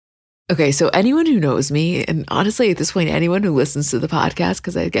Okay, so anyone who knows me, and honestly, at this point, anyone who listens to the podcast,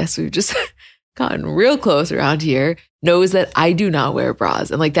 because I guess we've just gotten real close around here, knows that I do not wear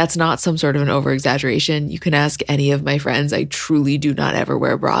bras. And like, that's not some sort of an over exaggeration. You can ask any of my friends. I truly do not ever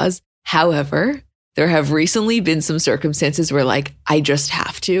wear bras. However, there have recently been some circumstances where like, I just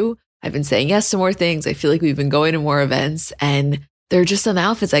have to. I've been saying yes to more things. I feel like we've been going to more events, and there are just some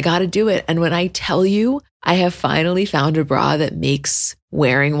outfits. I got to do it. And when I tell you, I have finally found a bra that makes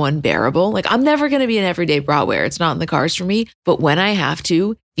wearing one bearable. Like, I'm never going to be an everyday bra wearer. It's not in the cards for me. But when I have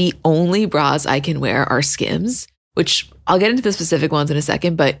to, the only bras I can wear are Skims, which I'll get into the specific ones in a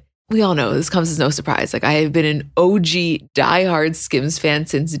second, but we all know this comes as no surprise. Like, I have been an OG diehard Skims fan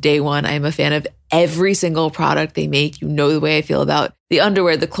since day one. I am a fan of every single product they make. You know the way I feel about the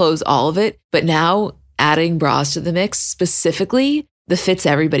underwear, the clothes, all of it. But now adding bras to the mix, specifically the Fits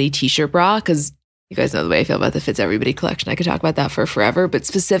Everybody t-shirt bra, because you guys know the way I feel about the Fits Everybody collection. I could talk about that for forever, but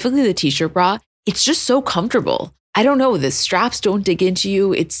specifically the t-shirt bra, it's just so comfortable. I don't know, the straps don't dig into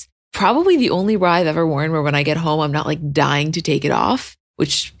you. It's probably the only bra I've ever worn where when I get home, I'm not like dying to take it off,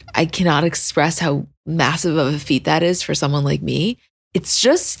 which I cannot express how massive of a feat that is for someone like me. It's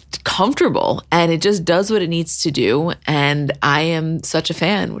just comfortable and it just does what it needs to do. And I am such a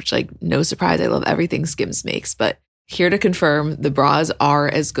fan, which like no surprise, I love everything Skims makes, but here to confirm the bras are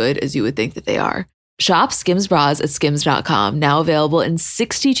as good as you would think that they are. Shop Skims bras at skims.com, now available in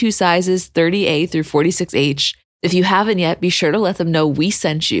 62 sizes, 30A through 46H. If you haven't yet, be sure to let them know we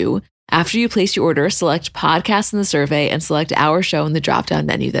sent you. After you place your order, select podcast in the survey and select our show in the drop-down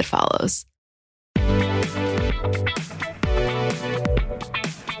menu that follows.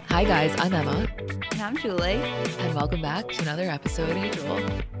 Hi guys, I'm Emma. And I'm Julie. And welcome back to another episode of Hey Jewel.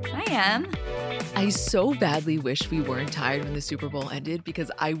 I am. I so badly wish we weren't tired when the Super Bowl ended because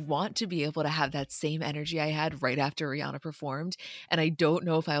I want to be able to have that same energy I had right after Rihanna performed, and I don't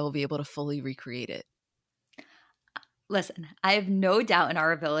know if I will be able to fully recreate it. Listen, I have no doubt in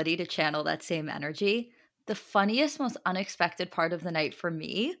our ability to channel that same energy. The funniest, most unexpected part of the night for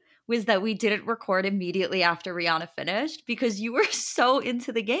me was that we didn't record immediately after Rihanna finished because you were so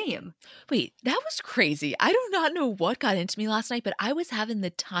into the game. Wait, that was crazy. I do not know what got into me last night, but I was having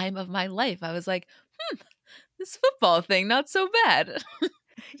the time of my life. I was like, this football thing, not so bad.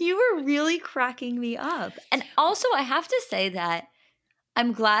 You were really cracking me up. And also, I have to say that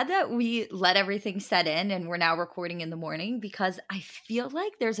I'm glad that we let everything set in and we're now recording in the morning because I feel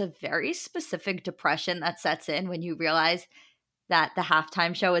like there's a very specific depression that sets in when you realize that the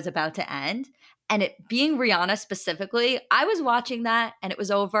halftime show is about to end. And it being Rihanna specifically, I was watching that and it was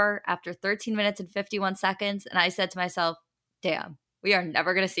over after 13 minutes and 51 seconds. And I said to myself, damn, we are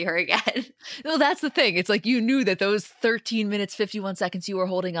never going to see her again. No, that's the thing. It's like you knew that those 13 minutes, 51 seconds, you were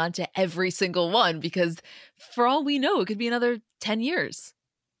holding on to every single one because for all we know, it could be another 10 years.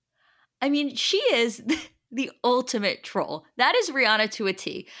 I mean, she is the ultimate troll. That is Rihanna to a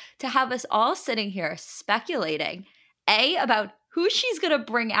T. To have us all sitting here speculating, about who she's going to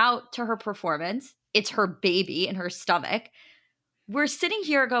bring out to her performance. It's her baby in her stomach. We're sitting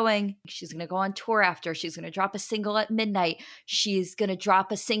here going, she's going to go on tour after. She's going to drop a single at midnight. She's going to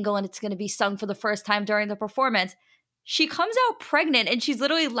drop a single and it's going to be sung for the first time during the performance. She comes out pregnant and she's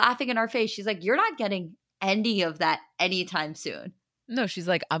literally laughing in our face. She's like, you're not getting any of that anytime soon. No, she's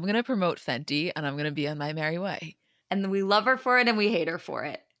like, I'm going to promote Fenty and I'm going to be on my merry way. And we love her for it and we hate her for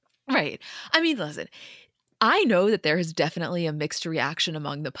it. Right. I mean, listen, I know that there is definitely a mixed reaction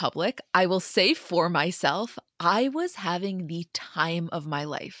among the public. I will say for myself, I was having the time of my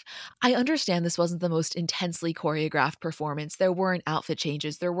life. I understand this wasn't the most intensely choreographed performance. There weren't outfit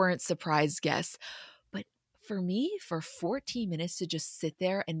changes. There weren't surprise guests. But for me, for 14 minutes to just sit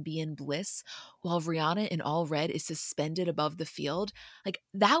there and be in bliss while Rihanna in all red is suspended above the field, like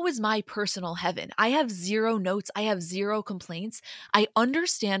that was my personal heaven. I have zero notes. I have zero complaints. I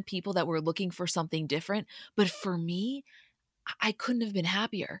understand people that were looking for something different, but for me, I couldn't have been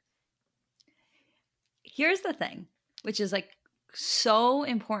happier. Here's the thing, which is like so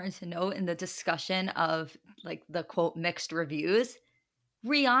important to note in the discussion of like the quote mixed reviews.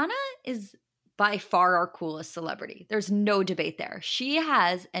 Rihanna is by far our coolest celebrity. There's no debate there. She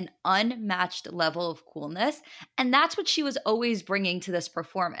has an unmatched level of coolness, and that's what she was always bringing to this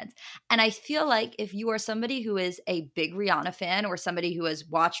performance. And I feel like if you are somebody who is a big Rihanna fan or somebody who has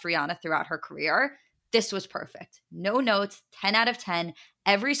watched Rihanna throughout her career, this was perfect. No notes, 10 out of 10.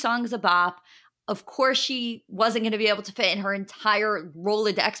 Every song is a bop. Of course, she wasn't going to be able to fit in her entire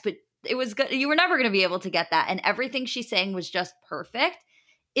Rolodex, but it was good. You were never going to be able to get that. And everything she sang was just perfect.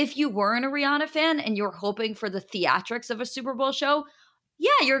 If you weren't a Rihanna fan and you're hoping for the theatrics of a Super Bowl show,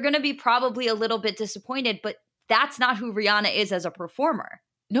 yeah, you're going to be probably a little bit disappointed, but that's not who Rihanna is as a performer.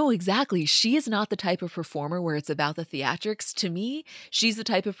 No, exactly. She is not the type of performer where it's about the theatrics. To me, she's the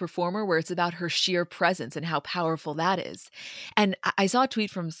type of performer where it's about her sheer presence and how powerful that is. And I saw a tweet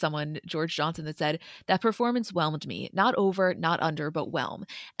from someone, George Johnson, that said, that performance whelmed me. Not over, not under, but whelm.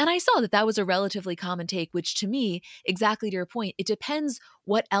 And I saw that that was a relatively common take, which to me, exactly to your point, it depends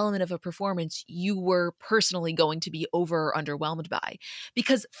what element of a performance you were personally going to be over or underwhelmed by.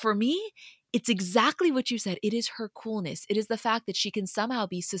 Because for me, it's exactly what you said. It is her coolness. It is the fact that she can somehow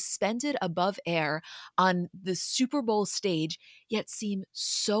be suspended above air on the Super Bowl stage, yet seem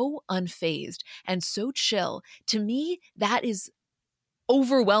so unfazed and so chill. To me, that is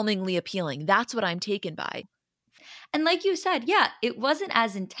overwhelmingly appealing. That's what I'm taken by. And like you said, yeah, it wasn't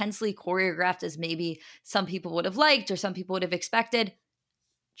as intensely choreographed as maybe some people would have liked or some people would have expected.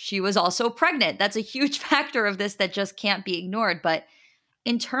 She was also pregnant. That's a huge factor of this that just can't be ignored. But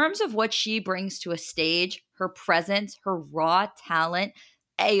in terms of what she brings to a stage, her presence, her raw talent,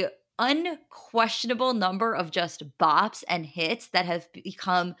 a unquestionable number of just bops and hits that have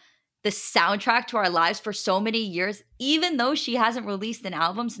become the soundtrack to our lives for so many years, even though she hasn't released an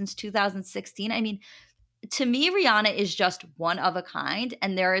album since 2016. I mean, to me, Rihanna is just one of a kind,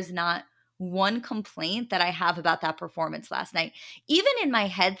 and there is not one complaint that I have about that performance last night. Even in my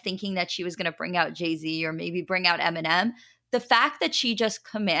head thinking that she was going to bring out Jay-Z or maybe bring out Eminem, the fact that she just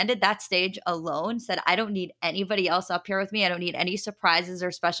commanded that stage alone, said, I don't need anybody else up here with me. I don't need any surprises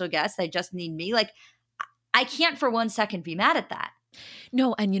or special guests. I just need me. Like, I can't for 1 second be mad at that.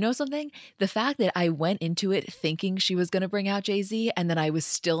 No, and you know something? The fact that I went into it thinking she was going to bring out Jay-Z and then I was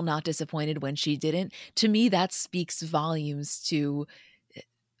still not disappointed when she didn't, to me, that speaks volumes to,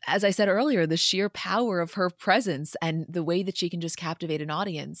 as I said earlier, the sheer power of her presence and the way that she can just captivate an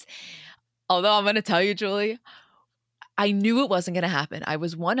audience. Although I'm going to tell you, Julie, I knew it wasn't going to happen. I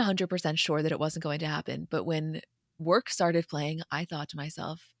was 100% sure that it wasn't going to happen. But when Work started playing, I thought to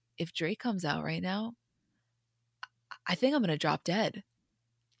myself, if Drake comes out right now, I think I'm going to drop dead.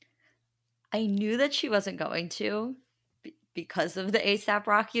 I knew that she wasn't going to because of the ASAP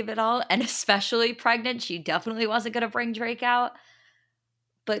Rocky of it all, and especially pregnant. She definitely wasn't going to bring Drake out.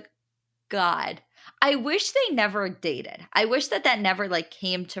 But God, I wish they never dated. I wish that never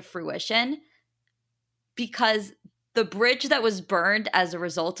came to fruition, because the bridge that was burned as a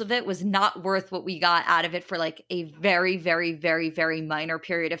result of it was not worth what we got out of it for a very, very, very, very minor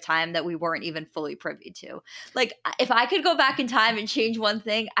period of time that we weren't even fully privy to. If I could go back in time and change one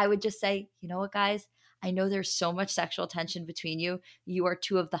thing, I would just say, you know what, guys? I know there's so much sexual tension between you. You are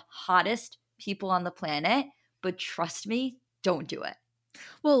two of the hottest people on the planet, but trust me, don't do it.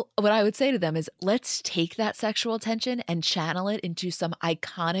 Well, what I would say to them is, let's take that sexual tension and channel it into some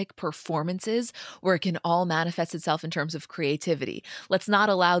iconic performances where it can all manifest itself in terms of creativity. Let's not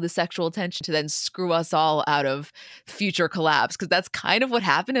allow the sexual tension to then screw us all out of future collabs, because that's kind of what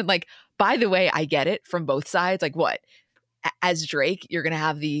happened. And by the way, I get it from both sides. What? As Drake, you're going to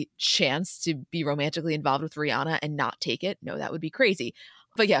have the chance to be romantically involved with Rihanna and not take it? No, that would be crazy.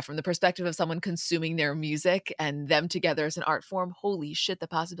 But yeah, from the perspective of someone consuming their music and them together as an art form, holy shit, the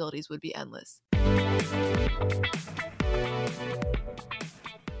possibilities would be endless.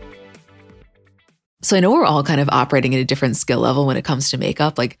 So I know we're all kind of operating at a different skill level when it comes to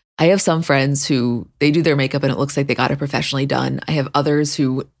makeup. I have some friends who they do their makeup and it looks like they got it professionally done. I have others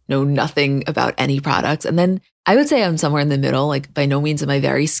who know nothing about any products. And then I would say I'm somewhere in the middle. By no means am I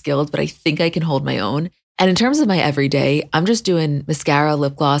very skilled, but I think I can hold my own. And in terms of my everyday, I'm just doing mascara,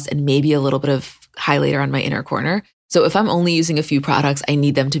 lip gloss, and maybe a little bit of highlighter on my inner corner. So if I'm only using a few products, I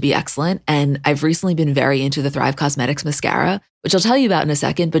need them to be excellent. And I've recently been very into the Thrive Cosmetics mascara, which I'll tell you about in a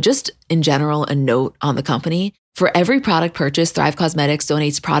second. But just in general, a note on the company. For every product purchase, Thrive Cosmetics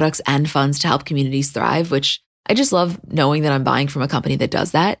donates products and funds to help communities thrive, which I just love knowing that I'm buying from a company that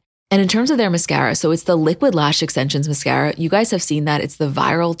does that. And in terms of their mascara, so it's the Liquid Lash Extensions mascara. You guys have seen that. It's the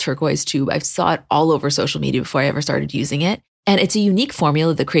viral turquoise tube. I saw it all over social media before I ever started using it. And it's a unique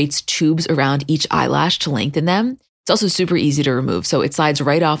formula that creates tubes around each eyelash to lengthen them. It's also super easy to remove. So it slides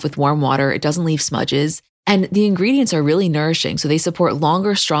right off with warm water. It doesn't leave smudges. And the ingredients are really nourishing. So they support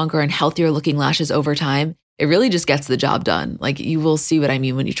longer, stronger, and healthier looking lashes over time. It really just gets the job done. You will see what I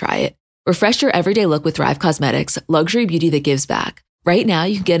mean when you try it. Refresh your everyday look with Thrive Cosmetics, luxury beauty that gives back. Right now,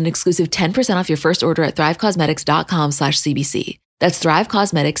 you can get an exclusive 10% off your first order at thrivecosmetics.com/CBC. That's Thrive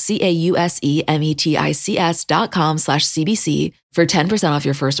Cosmetics, CAUSEMETICS.com/CBC for 10% off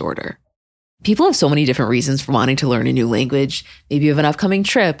your first order. People have so many different reasons for wanting to learn a new language. Maybe you have an upcoming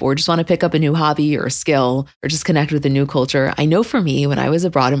trip or just want to pick up a new hobby or a skill or just connect with a new culture. I know for me, when I was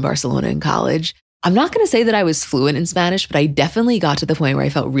abroad in Barcelona in college, I'm not going to say that I was fluent in Spanish, but I definitely got to the point where I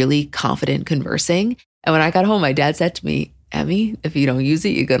felt really confident conversing. And when I got home, my dad said to me, Emmy, if you don't use it,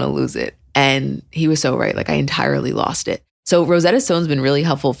 you're going to lose it. And he was so right. Like I entirely lost it. So Rosetta Stone's been really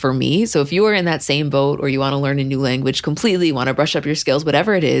helpful for me. So if you are in that same boat or you want to learn a new language completely, want to brush up your skills,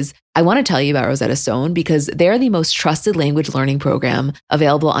 whatever it is, I want to tell you about Rosetta Stone because they're the most trusted language learning program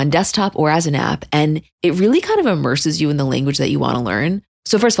available on desktop or as an app. And it really kind of immerses you in the language that you want to learn.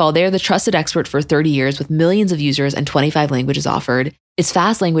 So first of all, they're the trusted expert for 30 years with millions of users and 25 languages offered. It's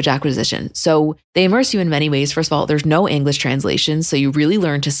fast language acquisition. So they immerse you in many ways. First of all, there's no English translation. So you really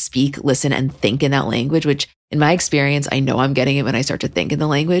learn to speak, listen, and think in that language, which in my experience, I know I'm getting it when I start to think in the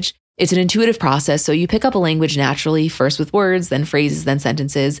language. It's an intuitive process. So you pick up a language naturally, first with words, then phrases, then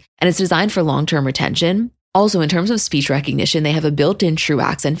sentences, and it's designed for long-term retention. Also, in terms of speech recognition, they have a built-in true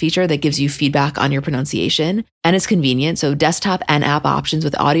accent feature that gives you feedback on your pronunciation, and it's convenient. So desktop and app options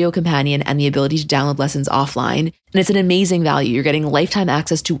with audio companion and the ability to download lessons offline. And it's an amazing value. You're getting lifetime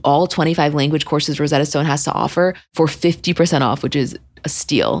access to all 25 language courses Rosetta Stone has to offer for 50% off, which is a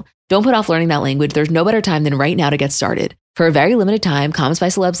steal. Don't put off learning that language. There's no better time than right now to get started. For a very limited time, Comments by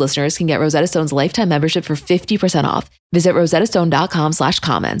Celebs listeners can get Rosetta Stone's lifetime membership for 50% off. Visit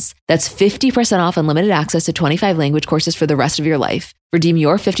rosettastone.com/comments. That's 50% off unlimited access to 25 language courses for the rest of your life. Redeem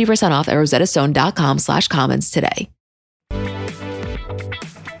your 50% off at rosettastone.com/comments today.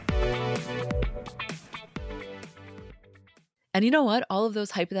 And you know what? All of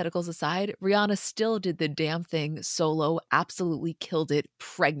those hypotheticals aside, Rihanna still did the damn thing solo, absolutely killed it,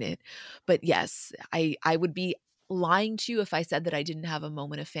 pregnant. But yes, I would be lying to you if I said that I didn't have a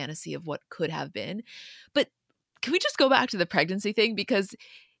moment of fantasy of what could have been. But can we just go back to the pregnancy thing? Because,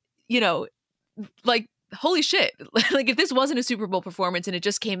 like, holy shit. Like, if this wasn't a Super Bowl performance and it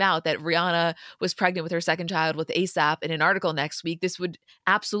just came out that Rihanna was pregnant with her second child with ASAP in an article next week, this would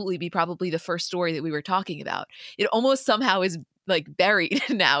absolutely be probably the first story that we were talking about. It almost somehow is like buried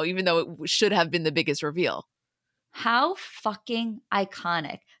now, even though it should have been the biggest reveal. How fucking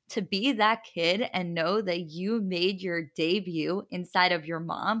iconic to be that kid and know that you made your debut inside of your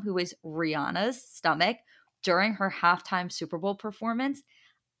mom, who is Rihanna's stomach, during her halftime Super Bowl performance.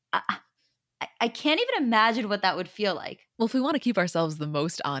 I can't even imagine what that would feel like. Well, if we want to keep ourselves the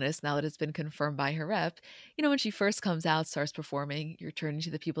most honest, now that it's been confirmed by her rep, when she first comes out, starts performing, you're turning to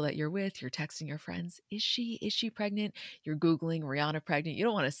the people that you're with, you're texting your friends, is she pregnant? You're Googling Rihanna pregnant. You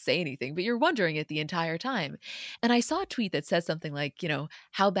don't want to say anything, but you're wondering it the entire time. And I saw a tweet that says something like,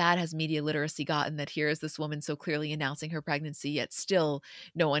 how bad has media literacy gotten that here is this woman so clearly announcing her pregnancy, yet still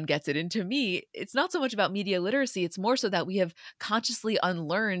no one gets it. And to me, it's not so much about media literacy. It's more so that we have consciously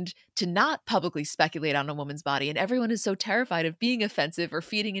unlearned to not publicly speculate on a woman's body. And everyone is so terrified of being offensive or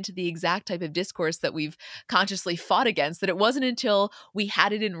feeding into the exact type of discourse that we've consciously fought against that it wasn't until we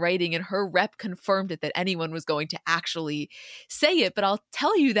had it in writing and her rep confirmed it that anyone was going to actually say it. But I'll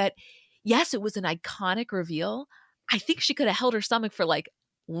tell you that, yes, it was an iconic reveal. I think she could have held her stomach for like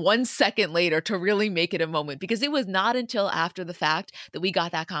 1 second later to really make it a moment, because it was not until after the fact that we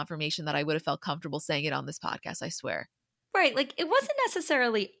got that confirmation that I would have felt comfortable saying it on this podcast, I swear. Right. Like, it wasn't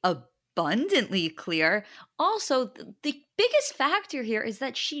necessarily abundantly clear. Also, the biggest factor here is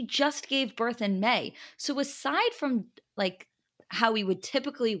that she just gave birth in May. So aside from like how we would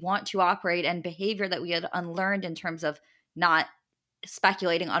typically want to operate and behavior that we had unlearned in terms of not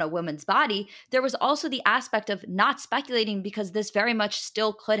speculating on a woman's body, there was also the aspect of not speculating because this very much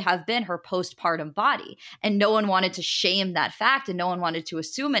still could have been her postpartum body. And no one wanted to shame that fact and no one wanted to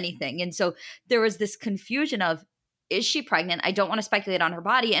assume anything. And so there was this confusion of, is she pregnant? I don't want to speculate on her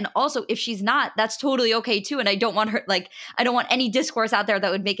body. And also, if she's not, that's totally okay too. And I don't want her, I don't want any discourse out there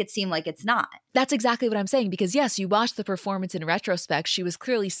that would make it seem like it's not. That's exactly what I'm saying. Because yes, you watched the performance in retrospect. She was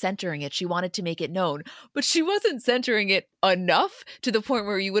clearly centering it. She wanted to make it known, but she wasn't centering it enough to the point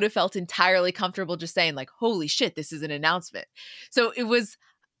where you would have felt entirely comfortable just saying like, holy shit, this is an announcement. So it was,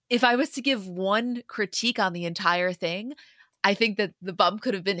 if I was to give one critique on the entire thing, I think that the bump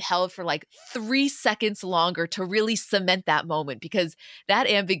could have been held for like 3 seconds longer to really cement that moment, because that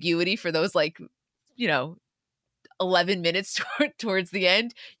ambiguity for those 11 minutes towards the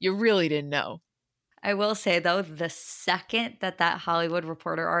end, you really didn't know. I will say, though, the second that Hollywood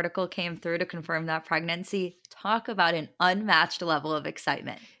Reporter article came through to confirm that pregnancy, talk about an unmatched level of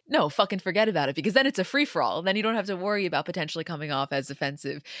excitement. No, fucking forget about it, because then it's a free-for-all. Then you don't have to worry about potentially coming off as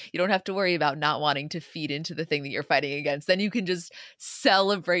offensive. You don't have to worry about not wanting to feed into the thing that you're fighting against. Then you can just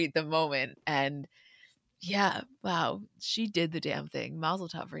celebrate the moment. And yeah, wow, she did the damn thing. Mazel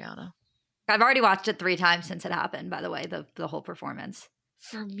tov, Rihanna. I've already watched it 3 times since it happened, by the way, the whole performance.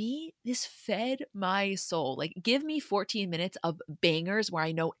 For me, this fed my soul. Like, give me 14 minutes of bangers where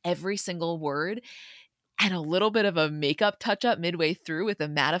I know every single word and a little bit of a makeup touch up midway through with a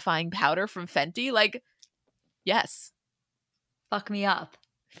mattifying powder from Fenty. Like, yes. Fuck me up.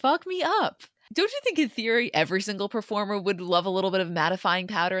 Fuck me up. Don't you think in theory every single performer would love a little bit of mattifying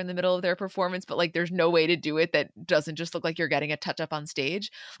powder in the middle of their performance, but like there's no way to do it that doesn't just look like you're getting a touch up on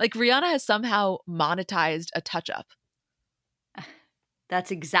stage? Like Rihanna has somehow monetized a touch up.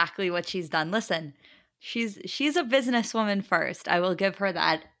 That's exactly what she's done. Listen, she's a businesswoman first. I will give her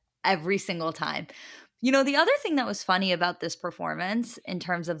that every single time. You know, the other thing that was funny about this performance in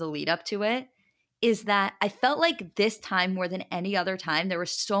terms of the lead up to it is that I felt like this time more than any other time, there was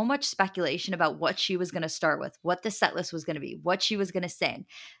so much speculation about what she was going to start with, what the set list was going to be, what she was going to sing.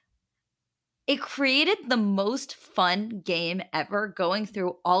 It created the most fun game ever, going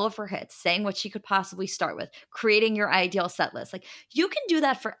through all of her hits, saying what she could possibly start with, creating your ideal set list. Like, you can do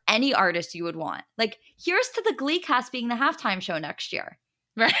that for any artist you would want. Like, here's to the Glee cast being the halftime show next year.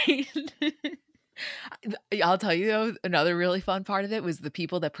 Right. I'll tell you though, another really fun part of it was the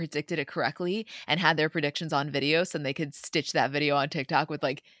people that predicted it correctly and had their predictions on video so they could stitch that video on TikTok with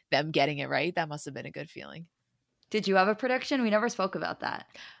like them getting it right. That must have been a good feeling. Did you have a prediction? We never spoke about that.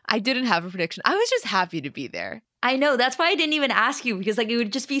 I didn't have a prediction. I was just happy to be there. I know. That's why I didn't even ask you, because like it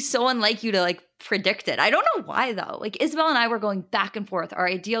would just be so unlike you to like predict it. I don't know why though. Like Isabel and I were going back and forth, our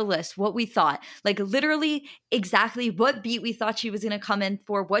ideal list, what we thought, like literally exactly what beat we thought she was going to come in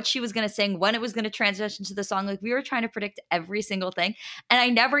for, what she was going to sing, when it was going to transition to the song. Like we were trying to predict every single thing. And I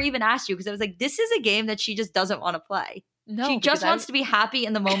never even asked you because I was like, this is a game that she just doesn't want to play. No, she just wants to be happy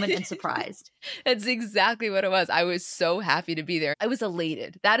in the moment and surprised. That's exactly what it was. I was so happy to be there. I was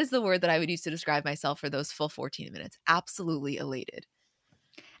elated. That is the word that I would use to describe myself for those full 14 minutes. Absolutely elated.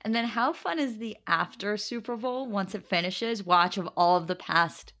 And then how fun is the after Super Bowl, once it finishes, watch of all of the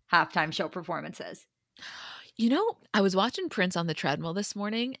past halftime show performances? You know, I was watching Prince on the treadmill this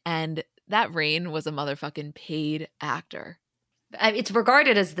morning, and that Rain was a motherfucking paid actor. It's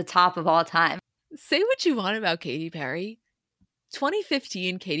regarded as the top of all time. Say what you want about Katy Perry.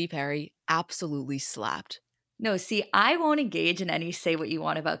 2015 Katy Perry absolutely slapped. No, see, I won't engage in any say what you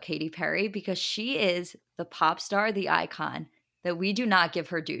want about Katy Perry because she is the pop star, the icon that we do not give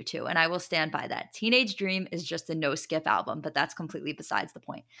her due to. And I will stand by that. Teenage Dream is just a no skip album, but that's completely besides the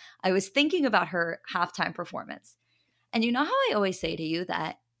point. I was thinking about her halftime performance. And you know how I always say to you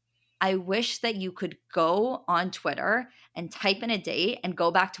that I wish that you could go on Twitter and type in a date and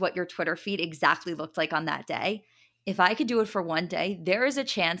go back to what your Twitter feed exactly looked like on that day. If I could do it for one day, there is a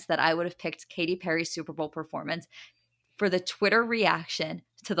chance that I would have picked Katy Perry's Super Bowl performance for the Twitter reaction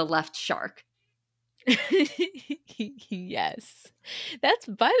to the left shark. Yes. That's,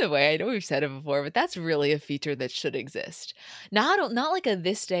 by the way, I know we've said it before, but that's really a feature that should exist. Not like a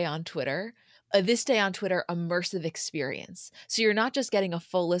this day on Twitter immersive experience. So you're not just getting a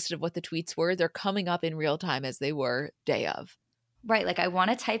full list of what the tweets were, they're coming up in real time as they were day of. Right. Like I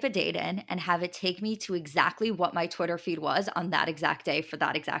want to type a date in and have it take me to exactly what my Twitter feed was on that exact day for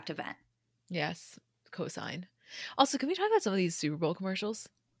that exact event. Yes. Cosign. Also, can we talk about some of these Super Bowl commercials?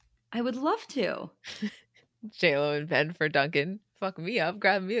 I would love to. J-Lo and Ben for Dunkin'. Fuck me up.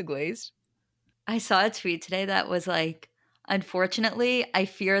 Grab me a glazed. I saw a tweet today that was like, unfortunately, I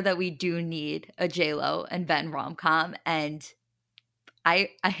fear that we do need a J-Lo and Ben rom-com. And I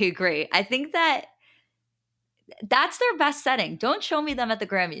agree. I think that that's their best setting. Don't show me them at the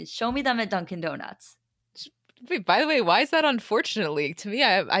Grammys. Show me them at Dunkin' Donuts. Wait, by the way, why is that unfortunately? To me,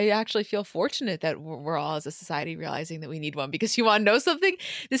 I actually feel fortunate that we're all as a society realizing that we need one, because you want to know something?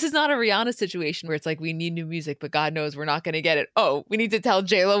 This is not a Rihanna situation where it's like we need new music, but God knows we're not going to get it. Oh, we need to tell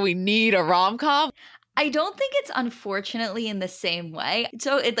J-Lo we need a rom-com? I don't think it's unfortunately in the same way.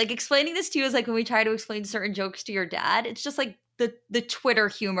 So like explaining this to you is like when we try to explain certain jokes to your dad, it's just like the Twitter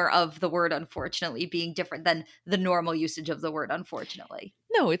humor of the word unfortunately being different than the normal usage of the word unfortunately.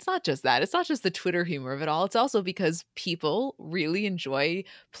 No, it's not just that. It's not just the Twitter humor of it all. It's also because people really enjoy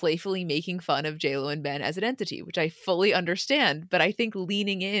playfully making fun of J-Lo and Ben as an entity, which I fully understand. But I think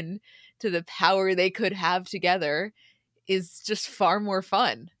leaning in to the power they could have together is just far more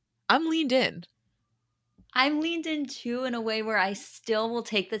fun. I'm leaned in. I'm leaned in too, in a way where I still will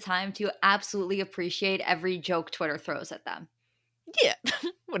take the time to absolutely appreciate every joke Twitter throws at them. Yeah.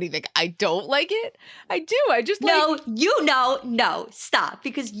 What do you think? I don't like it? I do. I just No, no, stop.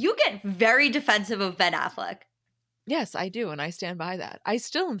 Because you get very defensive of Ben Affleck. Yes, I do. And I stand by that. I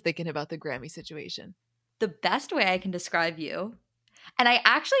still am thinking about the Grammy situation. The best way I can describe you, and I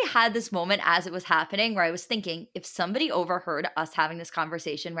actually had this moment as it was happening where I was thinking, if somebody overheard us having this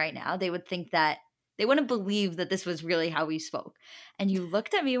conversation right now, they would think that they wouldn't believe that this was really how we spoke. And you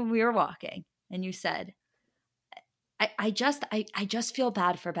looked at me when we were walking and you said, I just feel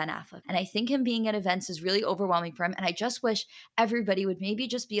bad for Ben Affleck. And I think him being at events is really overwhelming for him. And I just wish everybody would maybe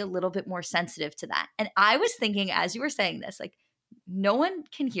just be a little bit more sensitive to that. And I was thinking, as you were saying this, like, no one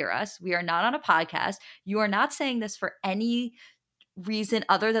can hear us. We are not on a podcast. You are not saying this for any reason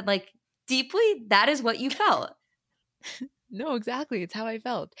other than like deeply, that is what you felt. No, exactly. It's how I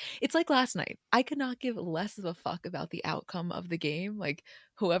felt. It's like last night. I could not give less of a fuck about the outcome of the game. Like,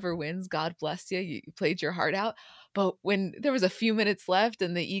 whoever wins, God bless you. You played your heart out. But when there was a few minutes left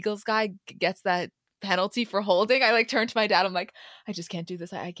and the Eagles guy gets that penalty for holding, I like turned to my dad. I'm like, I just can't do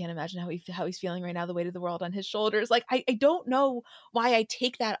this. I can't imagine how he's feeling right now. The weight of the world on his shoulders. Like, I don't know why I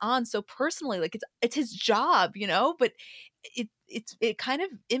take that on so personally. Like, it's his job, you know. But it kind of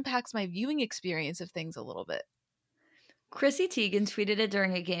impacts my viewing experience of things a little bit. Chrissy Teigen tweeted it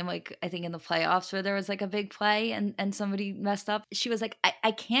during a game, like I think in the playoffs where there was like a big play and somebody messed up. She was like,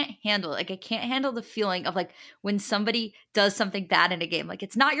 I can't handle it. Like I can't handle the feeling of like when somebody does something bad in a game. Like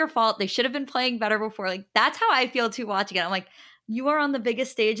it's not your fault. They should have been playing better before. Like that's how I feel too watching it. I'm like, you are on the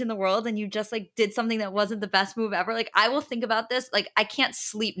biggest stage in the world and you just like did something that wasn't the best move ever. Like I will think about this. Like I can't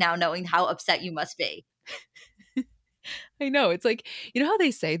sleep now knowing how upset you must be. I know. It's like, you know how they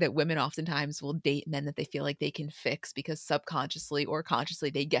say that women oftentimes will date men that they feel like they can fix because subconsciously or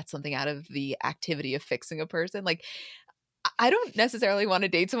consciously they get something out of the activity of fixing a person? Like, I don't necessarily want to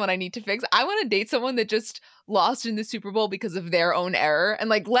date someone I need to fix. I want to date someone that just lost in the Super Bowl because of their own error. And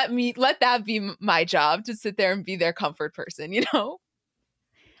like, let that be my job to sit there and be their comfort person, you know?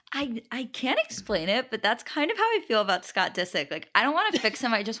 I can't explain it, but that's kind of how I feel about Scott Disick. Like I don't want to fix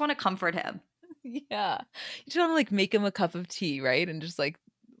him. I just want to comfort him. Yeah. You just want to like make him a cup of tea, right? And just like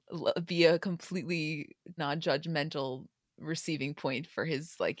be a completely non-judgmental receiving point for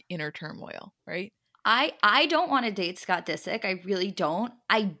his like inner turmoil, right? I don't want to date Scott Disick. I really don't.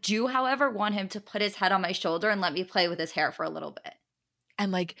 I do, however, want him to put his head on my shoulder and let me play with his hair for a little bit.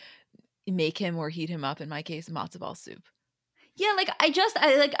 And like make him or heat him up, in my case, matzo ball soup. Yeah, like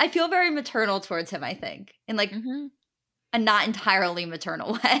I feel very maternal towards him, I think. In like a not entirely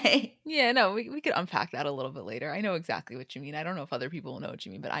maternal way. Yeah, no, we could unpack that a little bit later. I know exactly what you mean. I don't know if other people will know what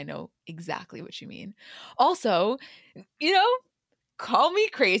you mean, but I know exactly what you mean. Also, you know, call me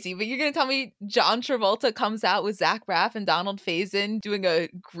crazy, but you're going to tell me John Travolta comes out with Zach Braff and Donald Faison doing a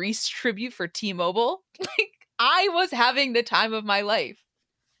Grease tribute for T-Mobile? Like, I was having the time of my life.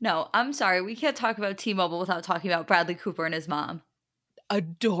 No, I'm sorry. We can't talk about T-Mobile without talking about Bradley Cooper and his mom.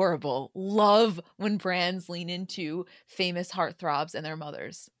 Adorable. Love when brands lean into famous heartthrobs and their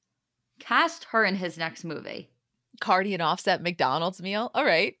mothers. Cast her in his next movie. Cardi and Offset McDonald's meal. All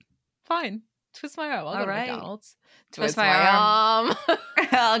right, fine. Twist my arm. I'll go to McDonald's. Twist my arm.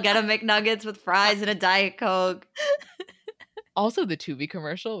 I'll get a McNuggets with fries and a Diet Coke. Also, the Tubi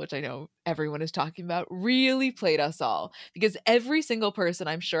commercial, which I know everyone is talking about, really played us all because every single person,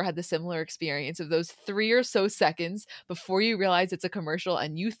 I'm sure, had the similar experience of those 3 or so seconds before you realize it's a commercial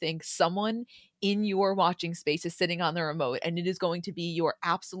and you think someone in your watching space is sitting on the remote and it is going to be your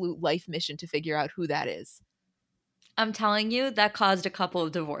absolute life mission to figure out who that is. I'm telling you, that caused a couple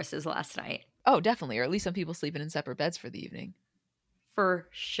of divorces last night. Oh, definitely. Or at least some people sleeping in separate beds for the evening. For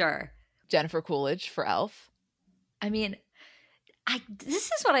sure. Jennifer Coolidge for Elf. I mean, this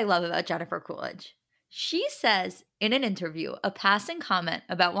is what I love about Jennifer Coolidge. She says in an interview a passing comment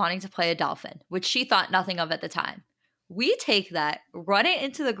about wanting to play a dolphin, which she thought nothing of at the time. We take that, run it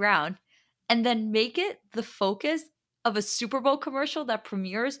into the ground, and then make it the focus of a Super Bowl commercial that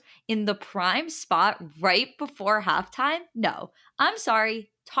premieres in the prime spot right before halftime? No, I'm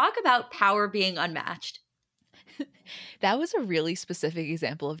sorry. Talk about power being unmatched. That was a really specific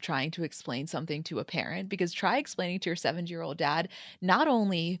example of trying to explain something to a parent, because try explaining to your 7-year-old dad not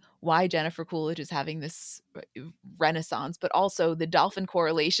only why Jennifer Coolidge is having this renaissance, but also the dolphin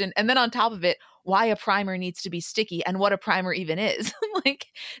correlation. And then on top of it, why a primer needs to be sticky and what a primer even is. Like,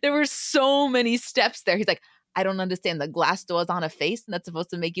 there were so many steps there. He's like, I don't understand. The glass doors on a face and that's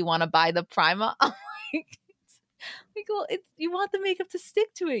supposed to make you want to buy the primer. I'm like, well, you want the makeup to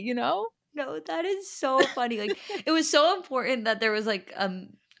stick to it, you know? No, that is so funny. Like, it was so important that there was like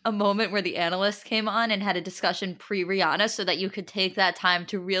a moment where the analyst came on and had a discussion pre-Rihanna so that you could take that time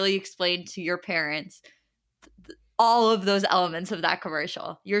to really explain to your parents all of those elements of that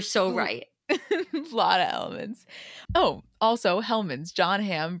commercial. You're so right. A lot of elements. Oh, also Hellman's, John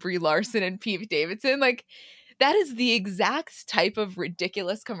Hamm, Brie Larson, and Pete Davidson. Like, that is the exact type of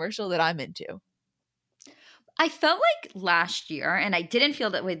ridiculous commercial that I'm into. I felt like last year, and I didn't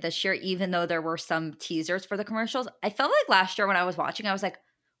feel that way this year, even though there were some teasers for the commercials. I felt like last year when I was watching, I was like,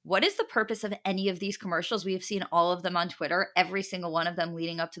 what is the purpose of any of these commercials? We have seen all of them on Twitter, every single one of them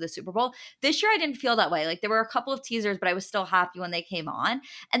leading up to the Super Bowl. This year, I didn't feel that way. Like, there were a couple of teasers, but I was still happy when they came on.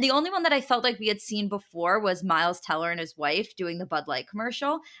 And the only one that I felt like we had seen before was Miles Teller and his wife doing the Bud Light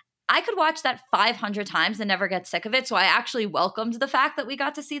commercial. I could watch that 500 times and never get sick of it. So I actually welcomed the fact that we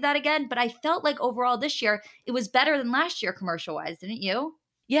got to see that again. But I felt like overall this year, it was better than last year commercial-wise, didn't you?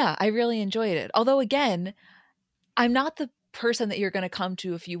 Yeah, I really enjoyed it. Although, again, I'm not the person that you're going to come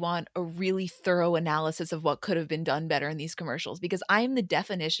to if you want a really thorough analysis of what could have been done better in these commercials, because I'm the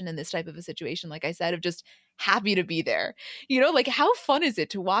definition in this type of a situation, like I said, of just happy to be there. Like how fun is it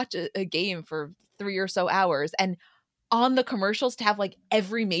to watch a game for 3 or so hours and on the commercials to have like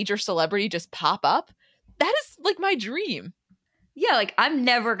every major celebrity just pop up? That is like my dream. Yeah, like I'm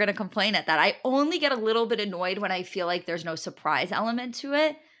never going to complain at that. I only get a little bit annoyed when I feel like there's no surprise element to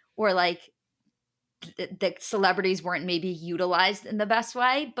it, or like the celebrities weren't maybe utilized in the best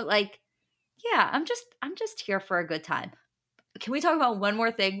way. But like, yeah, I'm just here for a good time. Can we talk about one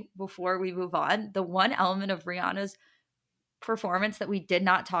more thing before we move on? The one element of Rihanna's performance that we did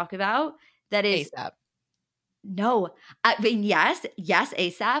not talk about that is ASAP. No, I mean, yes,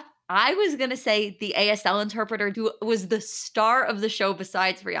 ASAP. I was going to say the ASL interpreter who was the star of the show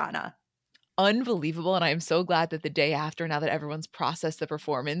besides Rihanna. Unbelievable. And I am so glad that the day after, now that everyone's processed the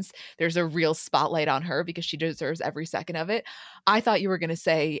performance, there's a real spotlight on her because she deserves every second of it. I thought you were going to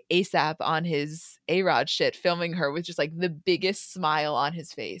say ASAP on his A-Rod shit, filming her with just like the biggest smile on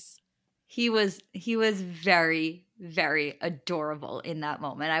his face. He was very, very adorable in that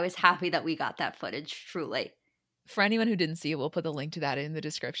moment. I was happy that we got that footage, truly. For anyone who didn't see it, we'll put the link to that in the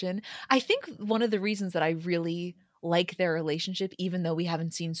description. I think one of the reasons that I really like their relationship, even though we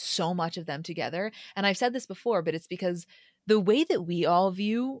haven't seen so much of them together, and I've said this before, but it's because the way that we all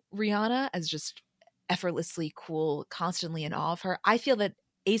view Rihanna as just effortlessly cool, constantly in awe of her, I feel that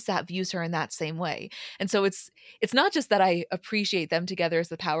ASAP views her in that same way. And so it's not just that I appreciate them together as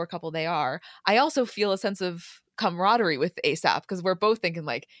the power couple they are. I also feel a sense of camaraderie with ASAP because we're both thinking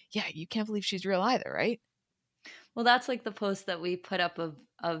like, yeah, you can't believe she's real either, right? Well, that's like the post that we put up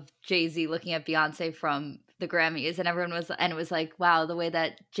of Jay-Z looking at Beyonce from the Grammys, and it was like, wow, the way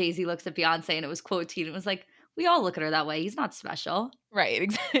that Jay-Z looks at Beyonce, and it was quoted, it was like, we all look at her that way. He's not special.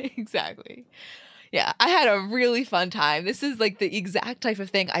 Right, exactly. Yeah, I had a really fun time. This is like the exact type of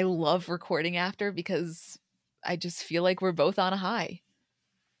thing I love recording after because I just feel like we're both on a high.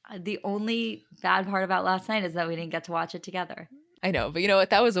 The only bad part about last night is that we didn't get to watch it together. I know, but you know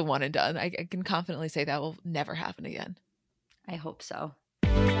what? That was a one and done. I can confidently say that will never happen again. I hope so.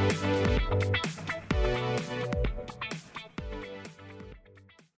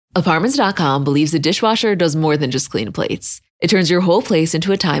 Apartments.com believes a dishwasher does more than just clean plates. It turns your whole place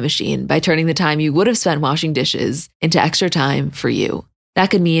into a time machine by turning the time you would have spent washing dishes into extra time for you.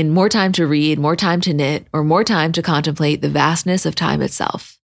 That could mean more time to read, more time to knit, or more time to contemplate the vastness of time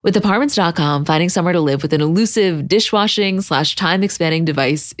itself. With Apartments.com, finding somewhere to live with an elusive dishwashing/time expanding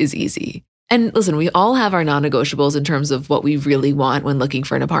device is easy. And listen, we all have our non-negotiables in terms of what we really want when looking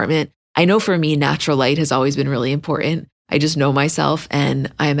for an apartment. I know for me, natural light has always been really important. I just know myself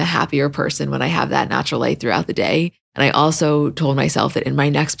and I am a happier person when I have that natural light throughout the day. And I also told myself that in my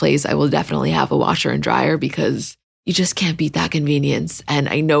next place, I will definitely have a washer and dryer because you just can't beat that convenience. And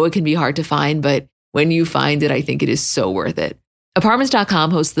I know it can be hard to find, but when you find it, I think it is so worth it.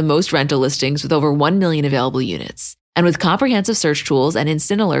 Apartments.com hosts the most rental listings with over 1 million available units. And with comprehensive search tools and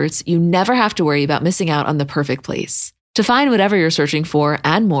instant alerts, you never have to worry about missing out on the perfect place. To find whatever you're searching for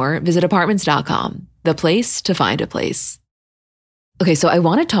and more, visit Apartments.com, the place to find a place. Okay, so I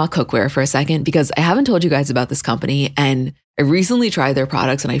want to talk cookware for a second because I haven't told you guys about this company and I recently tried their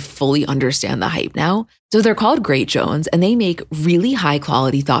products and I fully understand the hype now. So they're called Great Jones and they make really high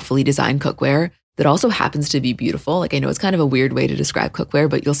quality, thoughtfully designed cookware that also happens to be beautiful. Like I know it's kind of a weird way to describe cookware,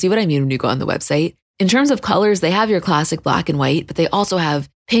 but you'll see what I mean when you go on the website. In terms of colors, they have your classic black and white, but they also have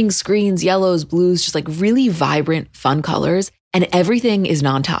pinks, greens, yellows, blues, just like really vibrant, fun colors. And everything is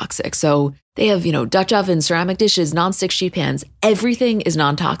non-toxic. So they have, Dutch ovens, ceramic dishes, non-stick sheet pans. Everything is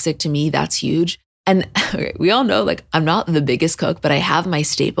non-toxic. To me, that's huge. And okay, we all know, like, I'm not the biggest cook, but I have my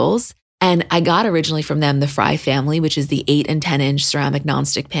staples. And I got originally from them the Fry family, which is the 8 and 10 inch ceramic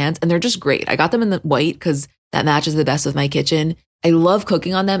non-stick pans. And they're just great. I got them in the white because that matches the best with my kitchen. I love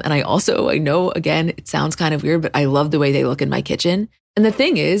cooking on them. And I know, again, it sounds kind of weird, but I love the way they look in my kitchen. And the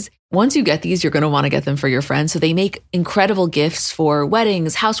thing is, once you get these, you're going to want to get them for your friends. So they make incredible gifts for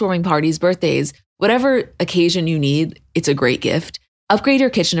weddings, housewarming parties, birthdays, whatever occasion you need. It's a great gift. Upgrade your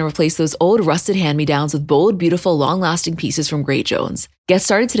kitchen and replace those old rusted hand-me-downs with bold, beautiful, long-lasting pieces from Great Jones. Get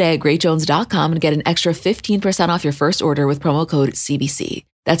started today at greatjones.com and get an extra 15% off your first order with promo code CBC.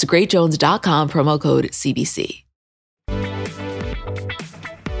 That's greatjones.com, promo code CBC.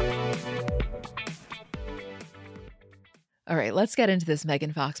 All right, let's get into this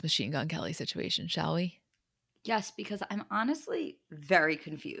Megan Fox Machine Gun Kelly situation, shall we? Yes, because I'm honestly very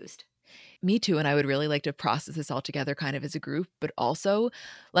confused. Me too. And I would really like to process this all together kind of as a group. But also,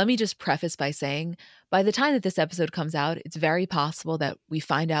 let me just preface by saying by the time that this episode comes out, it's very possible that we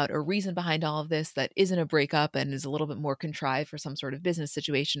find out a reason behind all of this that isn't a breakup and is a little bit more contrived for some sort of business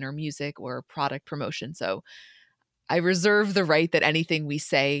situation or music or product promotion. So I reserve the right that anything we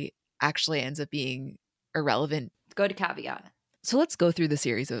say actually ends up being irrelevant. Good caveat. So let's go through the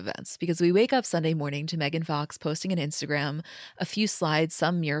series of events because we wake up Sunday morning to Megan Fox posting an Instagram, a few slides,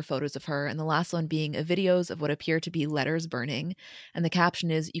 some mirror photos of her, and the last one being videos of what appear to be letters burning. And the caption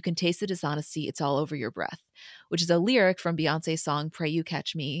is, "You can taste the dishonesty, it's all over your breath," which is a lyric from Beyonce's song Pray You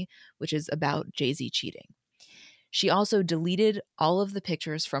Catch Me, which is about Jay-Z cheating. She also deleted all of the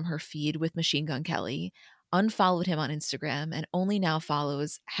pictures from her feed with Machine Gun Kelly, unfollowed him on Instagram, and only now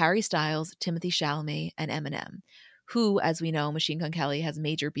follows Harry Styles, Timothy Chalamet, and Eminem, who, as we know, Machine Gun Kelly has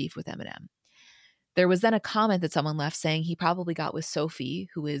major beef with Eminem. There was then a comment that someone left saying he probably got with Sophie,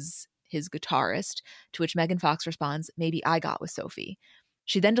 who is his guitarist, to which Megan Fox responds, "Maybe I got with Sophie."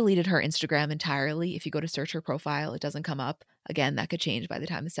 She then deleted her Instagram entirely. If you go to search her profile, it doesn't come up. Again, that could change by the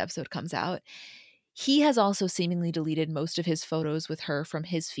time this episode comes out. He has also seemingly deleted most of his photos with her from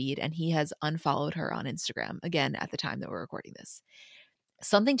his feed, and he has unfollowed her on Instagram, again, at the time that we're recording this.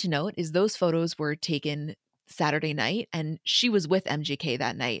 Something to note is those photos were taken Saturday night, and she was with MGK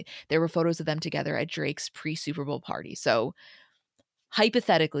that night. There were photos of them together at Drake's pre-Super Bowl party. So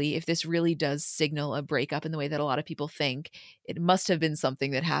hypothetically, if this really does signal a breakup in the way that a lot of people think, it must have been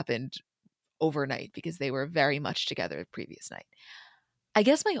something that happened overnight because they were very much together the previous night. I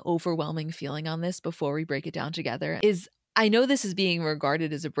guess my overwhelming feeling on this before we break it down together is I know this is being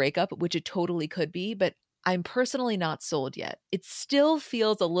regarded as a breakup, which it totally could be, but I'm personally not sold yet. It still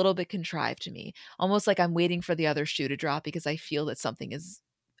feels a little bit contrived to me, almost like I'm waiting for the other shoe to drop because I feel that something is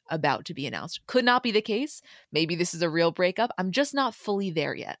about to be announced. Could not be the case. Maybe this is a real breakup. I'm just not fully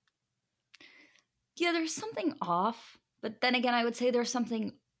there yet. Yeah, there's something off. But then again, I would say there's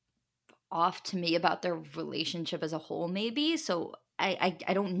something off to me about their relationship as a whole, maybe. So I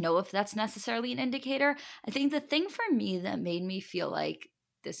don't know if that's necessarily an indicator. I think the thing for me that made me feel like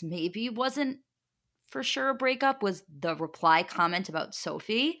this maybe wasn't for sure a breakup was the reply comment about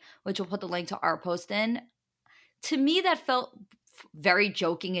Sophie, which we'll put the link to our post in. To me, that felt very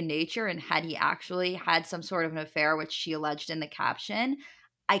joking in nature. And had he actually had some sort of an affair, which she alleged in the caption,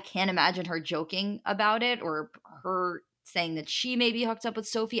 I can't imagine her joking about it or her saying that she maybe hooked up with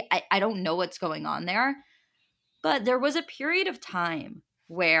Sophie. I don't know what's going on there. But there was a period of time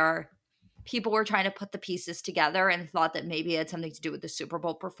where people were trying to put the pieces together and thought that maybe it had something to do with the Super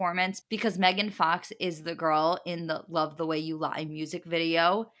Bowl performance because Megan Fox is the girl in the Love the Way You Lie music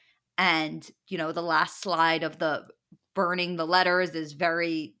video. And, you know, the last slide of the burning the letters is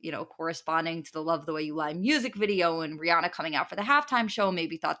very, you know, corresponding to the Love the Way You Lie music video. And Rihanna coming out for the halftime show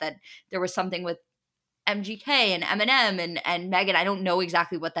maybe thought that there was something with MGK and Eminem and Megan. I don't know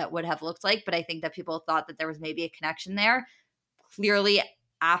exactly what that would have looked like, but I think that people thought that there was maybe a connection there. Clearly,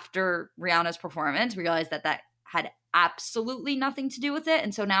 after Rihanna's performance, realized that that had absolutely nothing to do with it.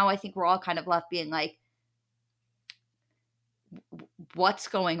 And so now I think we're all kind of left being like, what's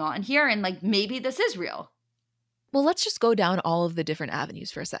going on here? And like, maybe this is real. Well, let's just go down all of the different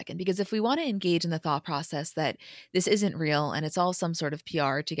avenues for a second, because if we want to engage in the thought process that this isn't real and it's all some sort of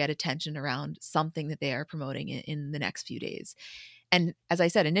PR to get attention around something that they are promoting in the next few days. And as I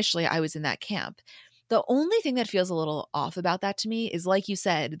said, initially, I was in that camp. The only thing that feels a little off about that to me is, like you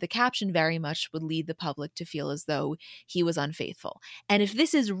said, the caption very much would lead the public to feel as though he was unfaithful. And if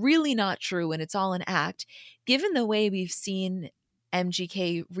this is really not true and it's all an act, given the way we've seen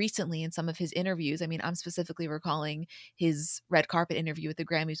MGK recently in some of his interviews. I mean, I'm specifically recalling his red carpet interview with the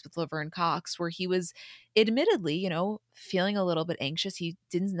Grammys with Laverne Cox, where he was admittedly, you know, feeling a little bit anxious. He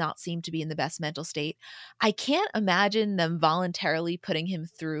did not seem to be in the best mental state. I can't imagine them voluntarily putting him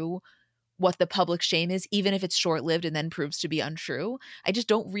through what the public shame is, even if it's short-lived and then proves to be untrue. I just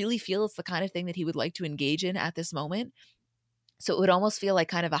don't really feel it's the kind of thing that he would like to engage in at this moment. So it would almost feel like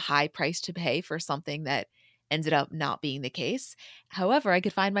kind of a high price to pay for something that ended up not being the case. However, I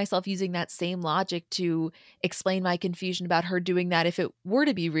could find myself using that same logic to explain my confusion about her doing that if it were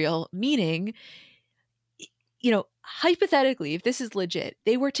to be real, meaning, you know, hypothetically, if this is legit,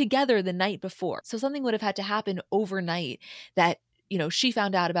 they were together the night before. So something would have had to happen overnight that, you know, she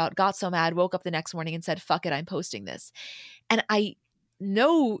found out about, got so mad, woke up the next morning and said, fuck it, I'm posting this. And I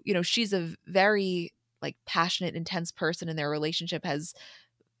know, you know, she's a very like passionate, intense person and their relationship has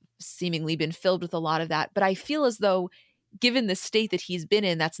seemingly been filled with a lot of that. But I feel as though given the state that he's been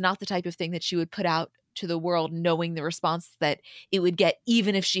in, that's not the type of thing that she would put out to the world, knowing the response that it would get,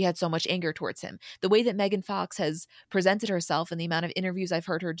 even if she had so much anger towards him. The way that Megan Fox has presented herself and the amount of interviews I've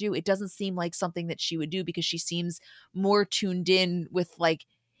heard her do, it doesn't seem like something that she would do, because she seems more tuned in with like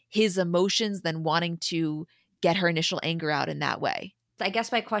his emotions than wanting to get her initial anger out in that way. I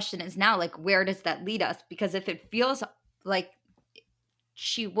guess my question is now, like, where does that lead us? Because if it feels like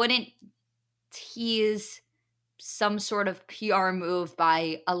she wouldn't tease some sort of PR move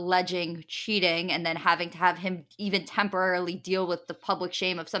by alleging cheating and then having to have him even temporarily deal with the public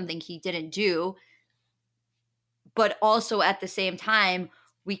shame of something he didn't do, but also at the same time,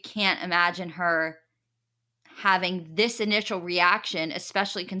 we can't imagine her having this initial reaction,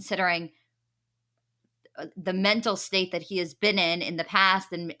 especially considering the mental state that he has been in the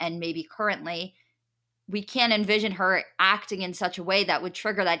past and maybe currently. We can't envision her acting in such a way that would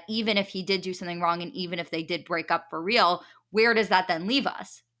trigger that, even if he did do something wrong and even if they did break up for real. Where does that then leave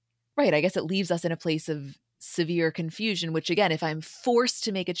us? Right. I guess it leaves us in a place of severe confusion, which again, if I'm forced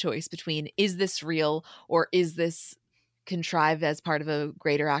to make a choice between is this real or is this contrived as part of a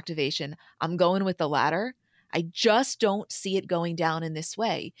greater activation, I'm going with the latter. I just don't see it going down in this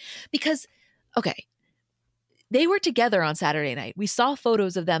way because, okay, they were together on Saturday night. We saw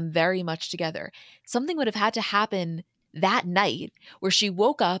photos of them very much together. Something would have had to happen that night where she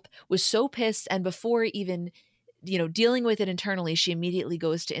woke up, was so pissed, and before even, dealing with it internally, she immediately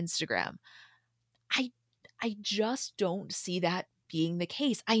goes to Instagram. I just don't see that being the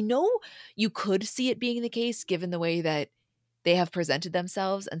case. I know you could see it being the case given the way that they have presented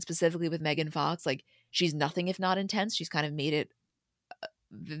themselves, and specifically with Megan Fox, like she's nothing if not intense. She's kind of made it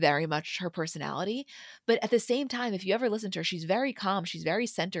very much her personality. But at the same time, if you ever listen to her, she's very calm. She's very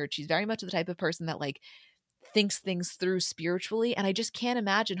centered. She's very much the type of person that like thinks things through spiritually. And I just can't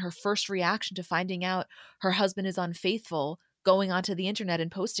imagine her first reaction to finding out her husband is unfaithful going onto the internet and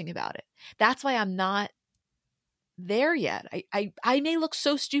posting about it. That's why I'm not there yet. I may look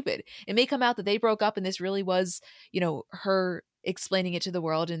so stupid. It may come out that they broke up and this really was, her explaining it to the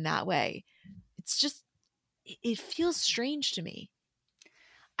world in that way. It's just, it feels strange to me.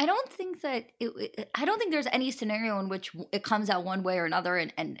 I don't think there's any scenario in which it comes out one way or another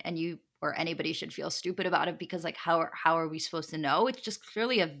and you or anybody should feel stupid about it, because like how are we supposed to know? It's just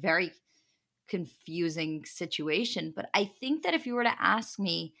clearly a very confusing situation. But I think that if you were to ask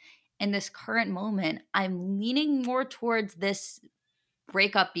me in this current moment, I'm leaning more towards this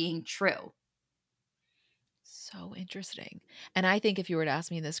breakup being true. So interesting. And I think if you were to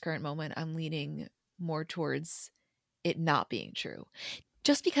ask me in this current moment, I'm leaning more towards it not being true.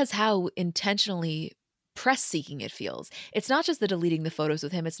 Just because how intentionally press-seeking it feels. It's not just the deleting the photos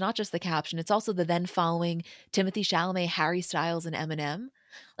with him. It's not just the caption. It's also the then following Timothée Chalamet, Harry Styles, and Eminem.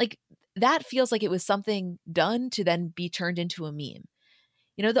 Like, that feels like it was something done to then be turned into a meme.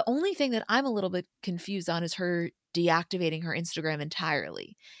 The only thing that I'm a little bit confused on is her deactivating her Instagram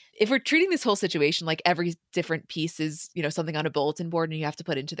entirely. If we're treating this whole situation like every different piece is, something on a bulletin board and you have to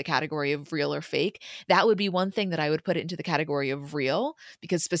put it into the category of real or fake, that would be one thing that I would put it into the category of real,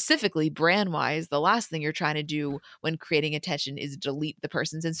 because specifically brand-wise, the last thing you're trying to do when creating attention is delete the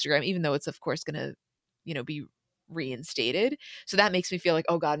person's Instagram, even though it's of course going to, be reinstated. So that makes me feel like,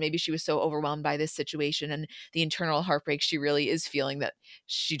 oh God, maybe she was so overwhelmed by this situation and the internal heartbreak she really is feeling that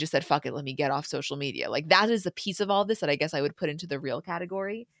she just said, fuck it, let me get off social media. Like, that is a piece of all this that I guess I would put into the real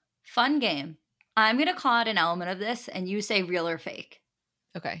category. Fun game. I'm going to call it an element of this and you say real or fake.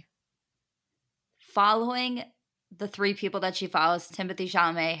 Okay. Following the three people that she follows, Timothée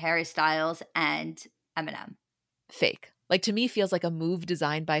Chalamet, Harry Styles, and Eminem. Fake. Like, to me, feels like a move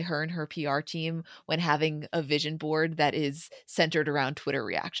designed by her and her PR team when having a vision board that is centered around Twitter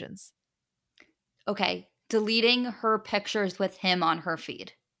reactions. Okay. Deleting her pictures with him on her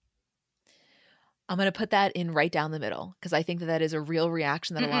feed. I'm going to put that in right down the middle, because I think that is a real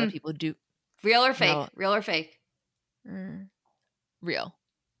reaction that a lot of people do. Real or fake? No. Real or fake? Real.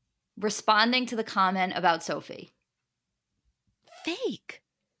 Responding to the comment about Sophie. Fake.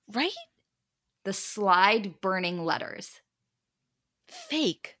 Right? The slide burning letters.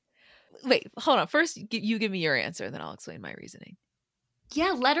 Fake. Wait, hold on. First, you give me your answer, and then I'll explain my reasoning.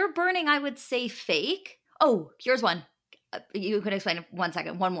 Yeah, letter burning, I would say fake. Oh, here's one. You can explain it 1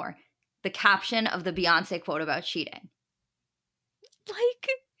 second. One more. The caption of the Beyonce quote about cheating. Like,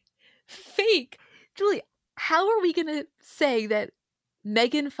 fake. Julie, how are we going to say that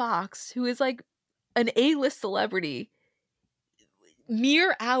Megan Fox, who is like an A-list celebrity,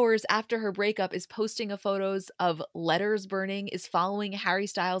 mere hours after her breakup is posting photos of letters burning, is following Harry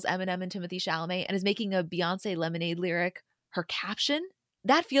Styles, Eminem, and Timothée Chalamet, and is making a Beyonce Lemonade lyric her caption?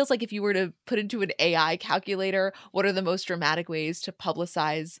 that feels like if you were to put into an AI calculator, what are the most dramatic ways to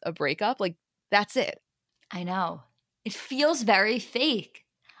publicize a breakup? Like, that's it. I know. It feels very fake.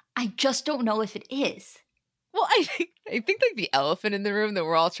 I just don't know if it is. Well, I think like the elephant in the room that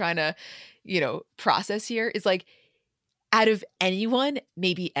we're all trying to, process here is like, out of anyone,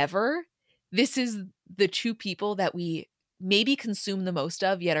 maybe ever, this is the two people that we maybe consume the most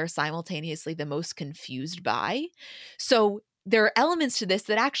of, yet are simultaneously the most confused by. So there are elements to this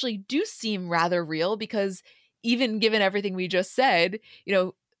that actually do seem rather real, because even given everything we just said,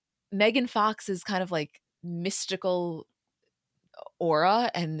 Megan Fox's kind of like mystical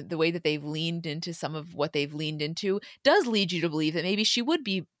aura and the way that they've leaned into some of what they've leaned into does lead you to believe that maybe she would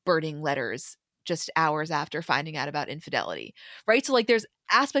be burning letters just hours after finding out about infidelity, right? So like there's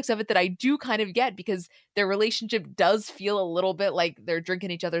aspects of it that I do kind of get, because their relationship does feel a little bit like they're drinking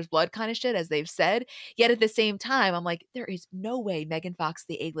each other's blood kind of shit, as they've said. Yet at the same time, I'm like, there is no way Megan Fox,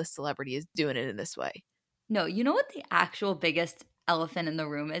 the A-list celebrity, is doing it in this way. No, you know what the actual biggest elephant in the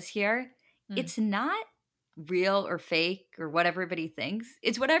room is here? It's not real or fake or what everybody thinks.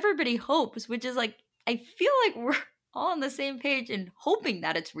 It's what everybody hopes, which is like, I feel like we're all on the same page and hoping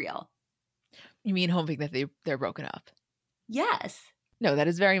that it's real. You mean hoping that they're broken up? Yes. No, that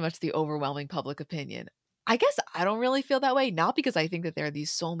is very much the overwhelming public opinion. I guess I don't really feel that way, not because I think that they're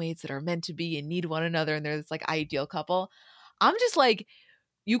these soulmates that are meant to be and need one another and they're this like ideal couple. I'm just like,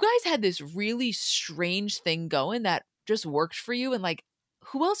 you guys had this really strange thing going that just worked for you, and like,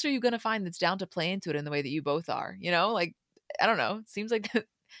 who else are you going to find that's down to play into it in the way that you both are? Like, I don't know. It seems like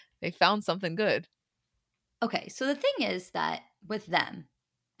they found something good. Okay, so the thing is that with them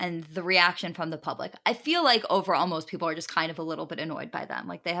and the reaction from the public, I feel like overall most people are just kind of a little bit annoyed by them.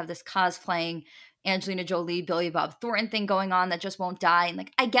 Like they have this cosplaying Angelina Jolie, Billy Bob Thornton thing going on that just won't die. And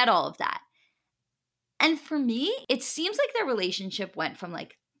like, I get all of that. And for me, it seems like their relationship went from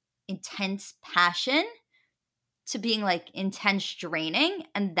like intense passion to being like intense draining.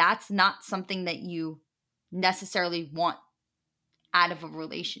 And that's not something that you necessarily want out of a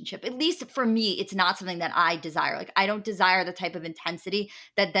relationship. At least for me, it's not something that I desire. Like I don't desire the type of intensity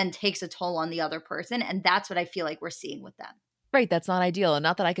that then takes a toll on the other person. And that's what I feel like we're seeing with them. Right. That's not ideal. And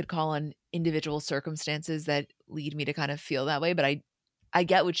not that I could call on individual circumstances that lead me to kind of feel that way, but I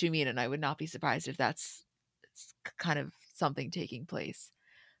get what you mean. And I would not be surprised if that's kind of something taking place.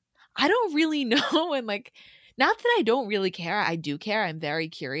 I don't really know. And like, not that I don't really care. I do care. I'm very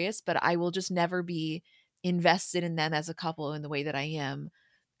curious, but I will just never be invested in them as a couple in the way that I am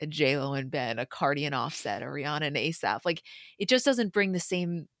a J-Lo and Ben, a Cardi and Offset, or Rihanna and ASAP. Like, it just doesn't bring the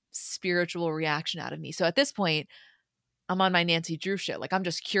same spiritual reaction out of me. So at this point, I'm on my Nancy Drew shit. Like, I'm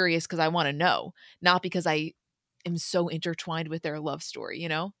just curious because I want to know, not because I am so intertwined with their love story,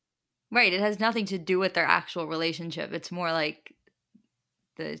 Right. It has nothing to do with their actual relationship. It's more like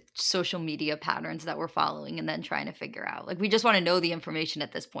the social media patterns that we're following and then trying to figure out. Like, we just want to know the information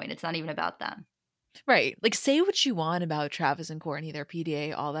at this point. It's not even about them. Right. Like, say what you want about Travis and Kourtney, their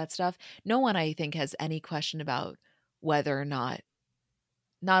PDA, all that stuff. No one, I think, has any question about whether or not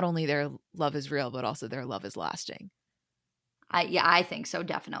only their love is real, but also their love is lasting. I think so,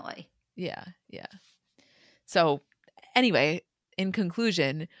 definitely. Yeah. So anyway, in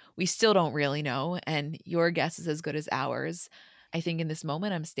conclusion, we still don't really know, and your guess is as good as ours. I think in this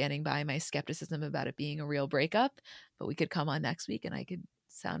moment, I'm standing by my skepticism about it being a real breakup, but we could come on next week and I could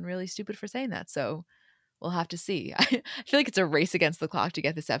sound really stupid for saying that. So we'll have to see. I feel like it's a race against the clock to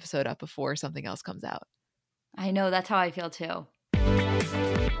get this episode up before something else comes out. I know. That's how I feel too.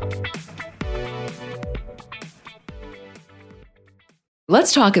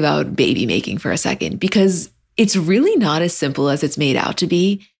 Let's talk about baby making for a second, because it's really not as simple as it's made out to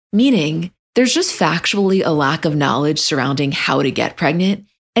be, meaning there's just factually a lack of knowledge surrounding how to get pregnant.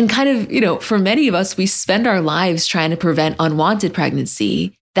 And kind of, for many of us, we spend our lives trying to prevent unwanted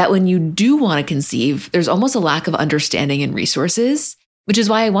pregnancy, that when you do want to conceive, there's almost a lack of understanding and resources, which is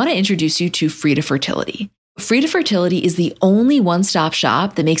why I want to introduce you to Frida Fertility. Frida Fertility is the only one-stop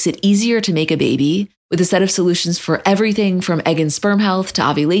shop that makes it easier to make a baby, with a set of solutions for everything from egg and sperm health to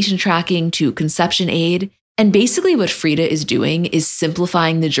ovulation tracking to conception aid. And basically what Frida is doing is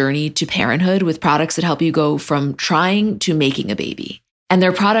simplifying the journey to parenthood with products that help you go from trying to making a baby. And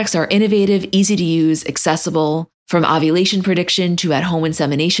their products are innovative, easy to use, accessible, from ovulation prediction to at-home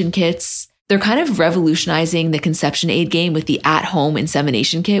insemination kits. They're kind of revolutionizing the conception aid game with the at-home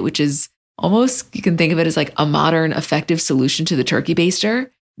insemination kit, which is almost, you can think of it as like a modern, effective solution to the turkey baster.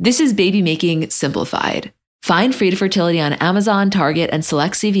 This is baby making simplified. Find Frida Fertility on Amazon, Target, and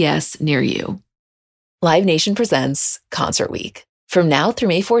select CVS near you. Live Nation presents Concert Week. From now through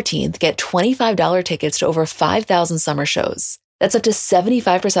May 14th, get $25 tickets to over 5,000 summer shows. That's up to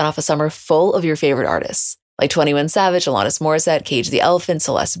 75% off a summer full of your favorite artists, like 21 Savage, Alanis Morissette, Cage the Elephant,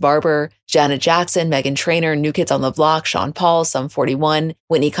 Celeste Barber, Janet Jackson, Meghan Trainor, New Kids on the Block, Sean Paul, Sum 41,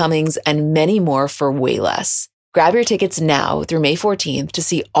 Whitney Cummings, and many more for way less. Grab your tickets now through May 14th to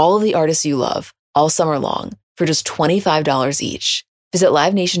see all of the artists you love all summer long for just $25 each. Visit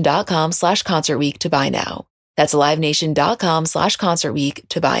livenation.com/Concert Week to buy now. That's livenation.com/Concert Week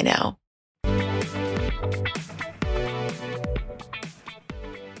to buy now.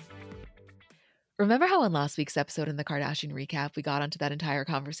 Remember how in last week's episode in the Kardashian recap, we got onto that entire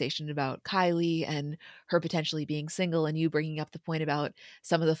conversation about Kylie and her potentially being single, and you bringing up the point about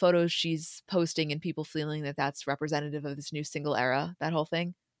some of the photos she's posting and people feeling that that's representative of this new single era, that whole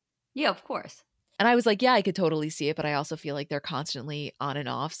thing? Yeah, of course. And I was like, yeah, I could totally see it, but I also feel like they're constantly on and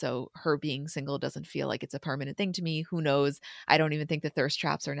off. So her being single doesn't feel like it's a permanent thing to me. Who knows? I don't even think the thirst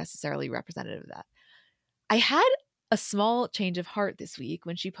traps are necessarily representative of that. I had a small change of heart this week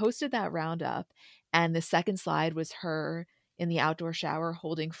when she posted that roundup, and the second slide was her in the outdoor shower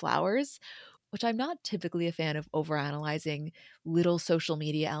holding flowers, which I'm not typically a fan of overanalyzing little social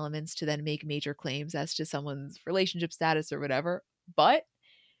media elements to then make major claims as to someone's relationship status or whatever. But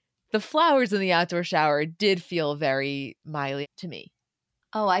the flowers in the outdoor shower did feel very Miley to me.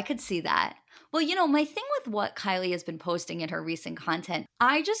 Oh, I could see that. Well, my thing with what Kylie has been posting in her recent content,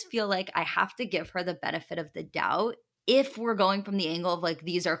 I just feel like I have to give her the benefit of the doubt if we're going from the angle of like,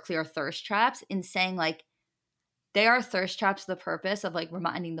 these are clear thirst traps, in saying like, they are thirst traps for the purpose of like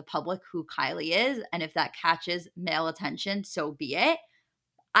reminding the public who Kylie is. And if that catches male attention, so be it.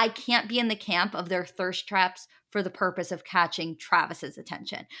 I can't be in the camp of their thirst traps for the purpose of catching Travis's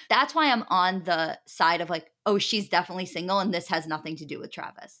attention. That's why I'm on the side of like, oh, she's definitely single and this has nothing to do with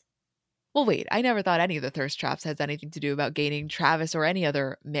Travis. Well, wait, I never thought any of the thirst traps has anything to do about gaining Travis or any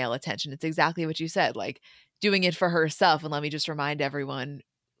other male attention. It's exactly what you said, like doing it for herself. And let me just remind everyone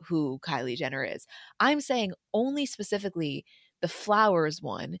who Kylie Jenner is. I'm saying only specifically the flowers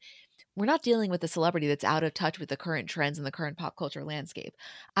one. We're not dealing with a celebrity that's out of touch with the current trends and the current pop culture landscape.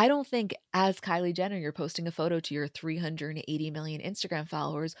 I don't think as Kylie Jenner, you're posting a photo to your 380 million Instagram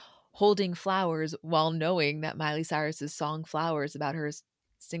followers holding flowers while knowing that Miley Cyrus's song Flowers about her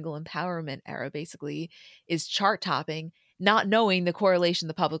single empowerment era basically is chart topping, not knowing the correlation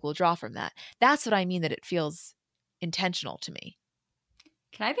the public will draw from that. That's what I mean, that it feels intentional to me.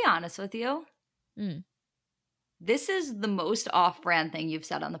 Can I be honest with you? This is the most off-brand thing you've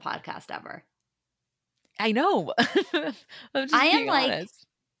said on the podcast ever. I know. I'm just being honest.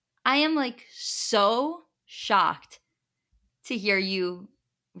 I am like so shocked to hear you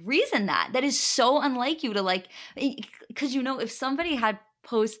reason that. That is so unlike you to like, because if somebody had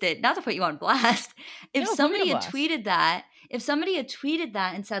posted, not to put you on blast, if somebody had tweeted that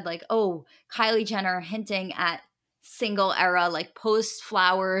and said like, oh, Kylie Jenner hinting at single era, like post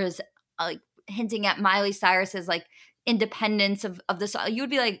flowers, like hinting at Miley Cyrus's like independence of this, you would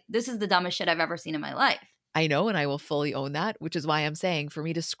be like, this is the dumbest shit I've ever seen in my life. I know, and I will fully own that, which is why I'm saying for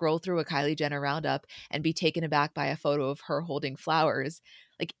me to scroll through a Kylie Jenner roundup and be taken aback by a photo of her holding flowers,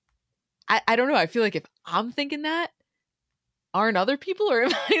 like, I don't know. I feel like if I'm thinking that, aren't other people, or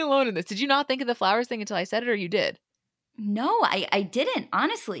am I alone in this? Did you not think of the flowers thing until I said it, or you did? No, I didn't,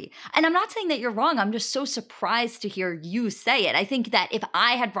 honestly. And I'm not saying that you're wrong. I'm just so surprised to hear you say it. I think that if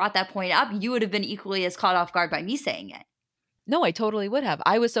I had brought that point up, you would have been equally as caught off guard by me saying it. No, I totally would have.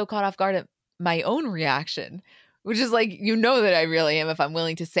 I was so caught off guard at my own reaction, which is like, that I really am if I'm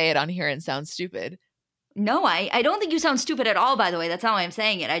willing to say it on here and sound stupid. No, I don't think you sound stupid at all, by the way. That's not why I'm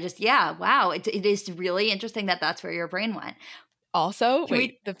saying it. I just, wow. It is really interesting that that's where your brain went. Also,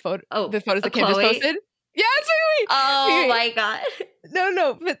 the photos that Kim just posted? Yes, wait. Oh my God.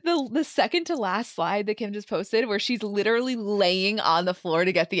 No, but the second to last slide that Kim just posted, where she's literally laying on the floor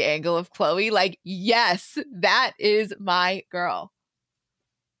to get the angle of Khloe, like, yes, that is my girl.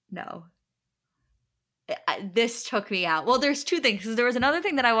 No. This took me out. Well, there's two things. Because there was another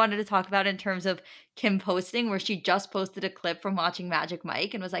thing that I wanted to talk about in terms of Kim posting, where she just posted a clip from watching Magic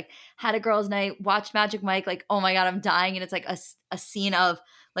Mike and was like, had a girls' night, watched Magic Mike, like, oh my God, I'm dying. And it's like a scene of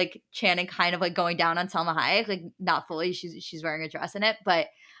like Channing kind of like going down on Selma Hayek, like not fully, she's wearing a dress in it. But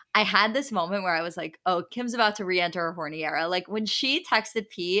I had this moment where I was like, oh, Kim's about to re-enter her horny era. Like when she texted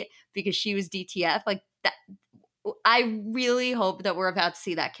Pete because she was DTF, like that, I really hope that we're about to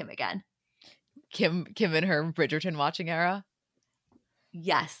see that Kim again. Kim in her Bridgerton watching era?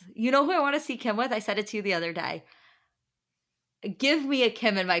 Yes. You know who I want to see Kim with? I said it to you the other day. Give me a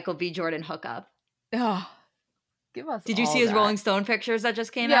Kim and Michael B. Jordan hookup. Oh, give us. Did you see his Rolling Stone pictures that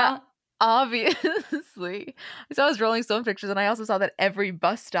just came out? Obviously. I saw his Rolling Stone pictures, and I also saw that every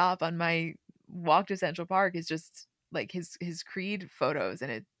bus stop on my walk to Central Park is just like his Creed photos,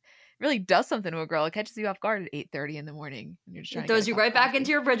 and it really does something to a girl. It catches you off guard at 8:30 in the morning, and you're just trying It to throws get a you cup of right back coffee.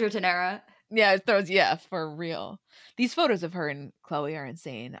 into your Bridgerton era. Yeah, it throws, yeah, for real. These photos of her and Khloe are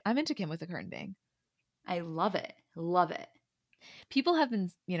insane. I'm into Kim with a curtain bang. I love it. Love it. People have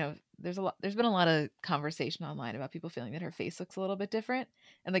been, there's been a lot of conversation online about people feeling that her face looks a little bit different.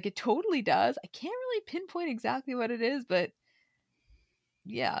 And like it totally does. I can't really pinpoint exactly what it is, but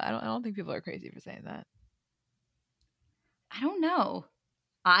yeah, I don't think people are crazy for saying that. I don't know.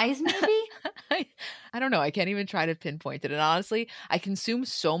 Eyes, maybe? I don't know. I can't even try to pinpoint it. And honestly, I consume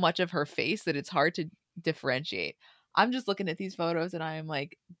so much of her face that it's hard to differentiate. I'm just looking at these photos and I am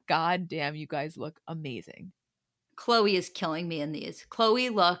like, God damn, you guys look amazing. Khloe is killing me in these.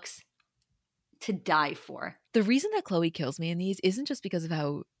 Khloe looks to die for. The reason that Khloe kills me in these isn't just because of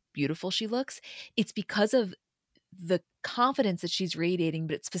how beautiful she looks. It's because of the confidence that she's radiating,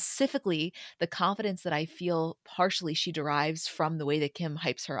 but it's specifically the confidence that I feel partially she derives from the way that Kim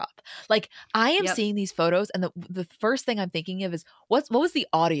hypes her up. Like I am seeing these photos and the first thing I'm thinking of is what was the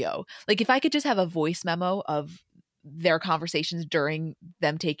audio? Like if I could just have a voice memo of their conversations during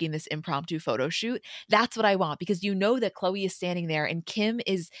them taking this impromptu photo shoot, that's what I want, because you know that Khloe is standing there and Kim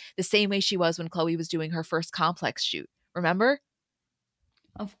is the same way she was when Khloe was doing her first Complex shoot. Remember?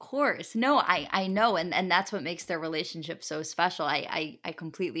 Of course. No, I know. And that's what makes their relationship so special. I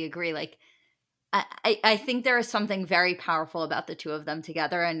completely agree. Like, I think there is something very powerful about the two of them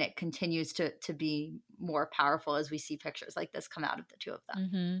together, and it continues to be more powerful as we see pictures like this come out of the two of them.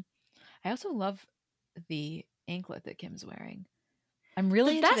 Mm-hmm. I also love the anklet that Kim's wearing. I'm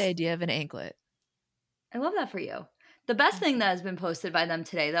really into the idea of an anklet. I love that for you. The best thing that has been posted by them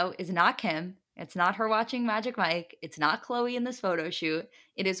today, though, is not Kim. It's not her watching Magic Mike. It's not Khloe in this photo shoot.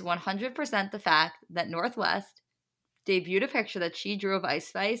 It is 100% the fact that Northwest debuted a picture that she drew of Ice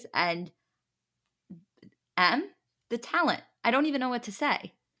Spice and the talent. I don't even know what to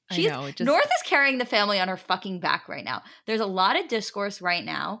say. North is carrying the family on her fucking back right now. There's a lot of discourse right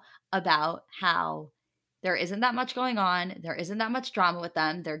now about how there isn't that much going on. There isn't that much drama with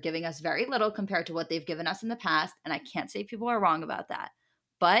them. They're giving us very little compared to what they've given us in the past. And I can't say people are wrong about that.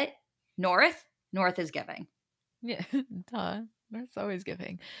 But North is giving. Yeah, North's always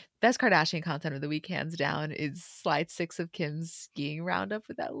giving. Best Kardashian content of the week, hands down, is slide 6 of Kim's skiing roundup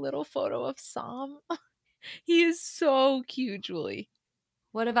with that little photo of Sam. He is so cute, Julie.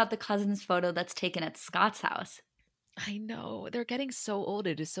 What about the cousin's photo that's taken at Scott's house? I know. They're getting so old.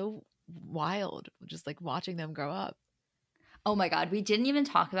 It is so wild just like watching them grow up. Oh my God. We didn't even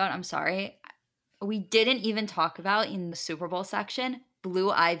talk about, I'm sorry. We didn't even talk about in the Super Bowl section,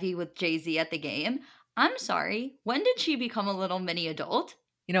 Blue Ivy with Jay-Z at the game. I'm sorry. When did she become a little mini adult?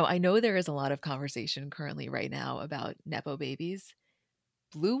 I know there is a lot of conversation currently right now about Nepo babies.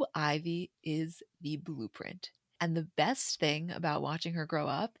 Blue Ivy is the blueprint. And the best thing about watching her grow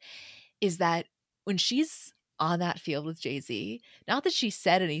up is that when she's on that field with Jay-Z, not that she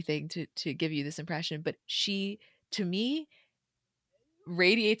said anything to give you this impression, but she, to me,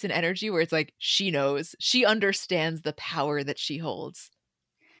 radiates an energy where it's like she knows, she understands the power that she holds.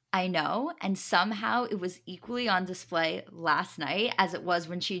 I know, and somehow it was equally on display last night as it was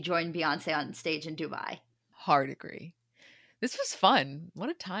when she joined Beyonce on stage in Dubai. Hard agree. This was fun. What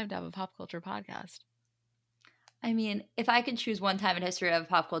a time to have a pop culture podcast. I mean, if I could choose one time in history to have a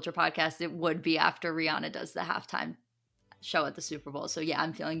pop culture podcast, it would be after Rihanna does the halftime show at the Super Bowl. So yeah,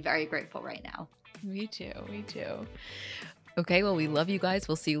 I'm feeling very grateful right now. Me too. Okay, well, we love you guys.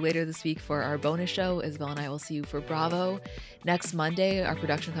 We'll see you later this week for our bonus show. Isabel and I will see you for Bravo. Next Monday, our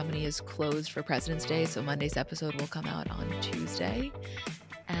production company is closed for President's Day, so Monday's episode will come out on Tuesday.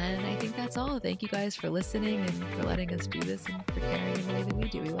 And I think that's all. Thank you guys for listening and for letting us do this and for caring in the way that we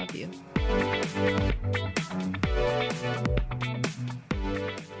do. We love you.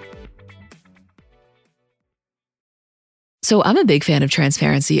 So I'm a big fan of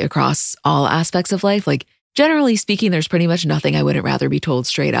transparency across all aspects of life. Like, generally speaking, there's pretty much nothing I wouldn't rather be told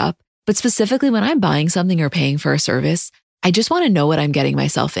straight up. But specifically when I'm buying something or paying for a service, I just want to know what I'm getting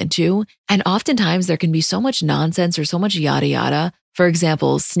myself into. And oftentimes there can be so much nonsense or so much yada yada. For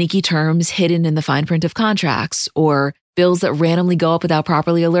example, sneaky terms hidden in the fine print of contracts, or bills that randomly go up without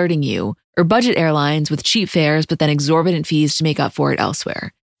properly alerting you, or budget airlines with cheap fares but then exorbitant fees to make up for it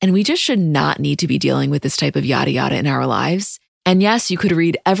elsewhere. And we just should not need to be dealing with this type of yada yada in our lives. And yes, you could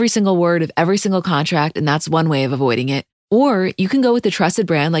read every single word of every single contract, and that's one way of avoiding it. Or you can go with the trusted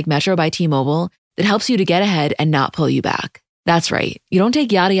brand like Metro by T-Mobile that helps you to get ahead and not pull you back. That's right. You don't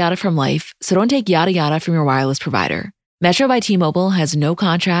take yada yada from life, so don't take yada yada from your wireless provider. Metro by T-Mobile has no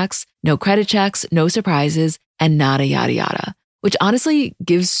contracts, no credit checks, no surprises, and nada yada yada. which honestly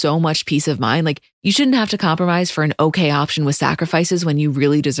gives so much peace of mind. Like, you shouldn't have to compromise for an okay option with sacrifices when you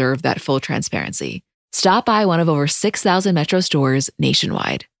really deserve that full transparency. Stop by one of over 6,000 Metro stores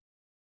nationwide.